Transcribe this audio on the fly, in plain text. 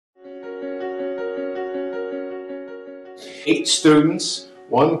8 students,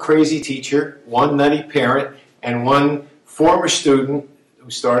 1 crazy teacher, 1 nutty parent, and 1 former student who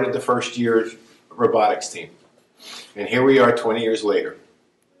started the first year robotics team. And here we are 20 years later.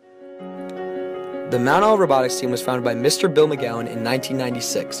 The Mount Olive Robotics team was founded by Mr. Bill McGowan in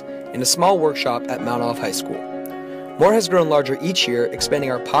 1996 in a small workshop at Mount Olive High School. MORT has grown larger each year, expanding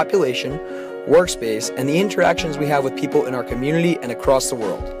our population, workspace, and the interactions we have with people in our community and across the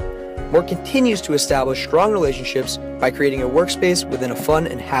world. MORT continues to establish strong relationships by creating a workspace within a fun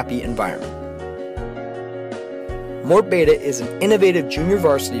and happy environment. MORT Beta is an innovative junior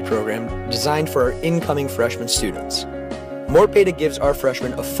varsity program designed for our incoming freshman students. MORT Beta gives our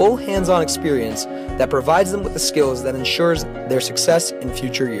freshmen a full hands-on experience that provides them with the skills that ensures their success in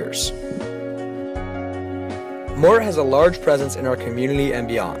future years. MORT has a large presence in our community and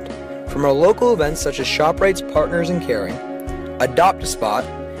beyond. From our local events such as ShopRite's Partners in Caring, Adopt a Spot,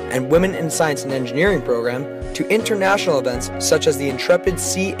 and Women in Science and Engineering program, to international events such as the Intrepid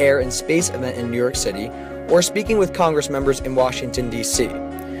Sea, Air, and Space event in New York City, or speaking with Congress members in Washington, D.C.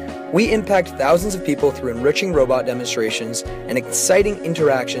 We impact thousands of people through enriching robot demonstrations and exciting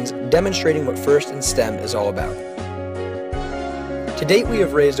interactions demonstrating what FIRST in STEM is all about. To date, we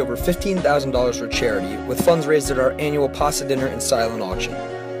have raised over $15,000 for charity, with funds raised at our annual pasta dinner and silent auction.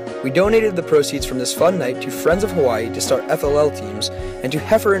 We donated the proceeds from this fun night to Friends of Hawaii to start FLL teams and to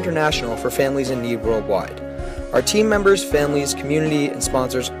Heifer International for families in need worldwide. Our team members, families, community, and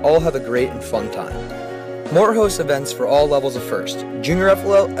sponsors all have a great and fun time. MORT hosts events for all levels of FIRST, Junior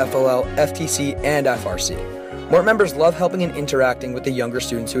FLL, FLL, FTC, and FRC. MORT members love helping and interacting with the younger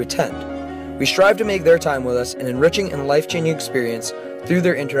students who attend. We strive to make their time with us an enriching and life-changing experience through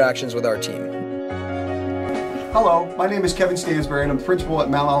their interactions with our team. Hello, my name is Kevin Stansberry and I'm the principal at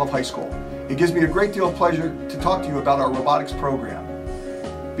Mount Olive High School. It gives me a great deal of pleasure to talk to you about our robotics program.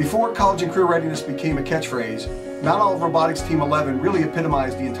 Before college and career readiness became a catchphrase, Mount Olive Robotics Team 11 really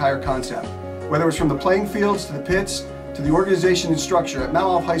epitomized the entire concept. Whether it's from the playing fields to the pits to the organization and structure, at Mount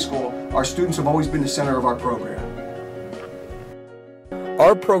Olive High School, our students have always been the center of our program.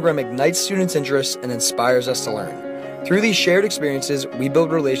 Our program ignites students' interests and inspires us to learn. Through these shared experiences, we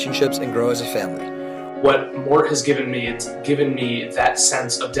build relationships and grow as a family. What MORT has given me, it's given me that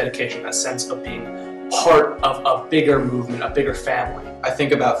sense of dedication, that sense of being part of a bigger movement, a bigger family. I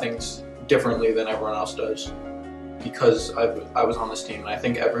think about things differently than everyone else does because I was on this team, and I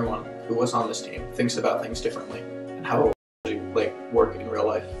think everyone who was on this team thinks about things differently and how it will actually work in real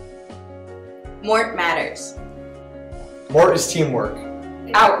life. MORT matters. MORT is teamwork.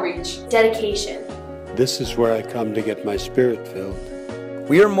 Outreach. Dedication. This is where I come to get my spirit filled.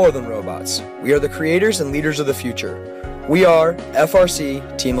 We are more than robots. We are the creators and leaders of the future. We are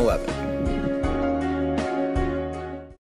FRC Team 11.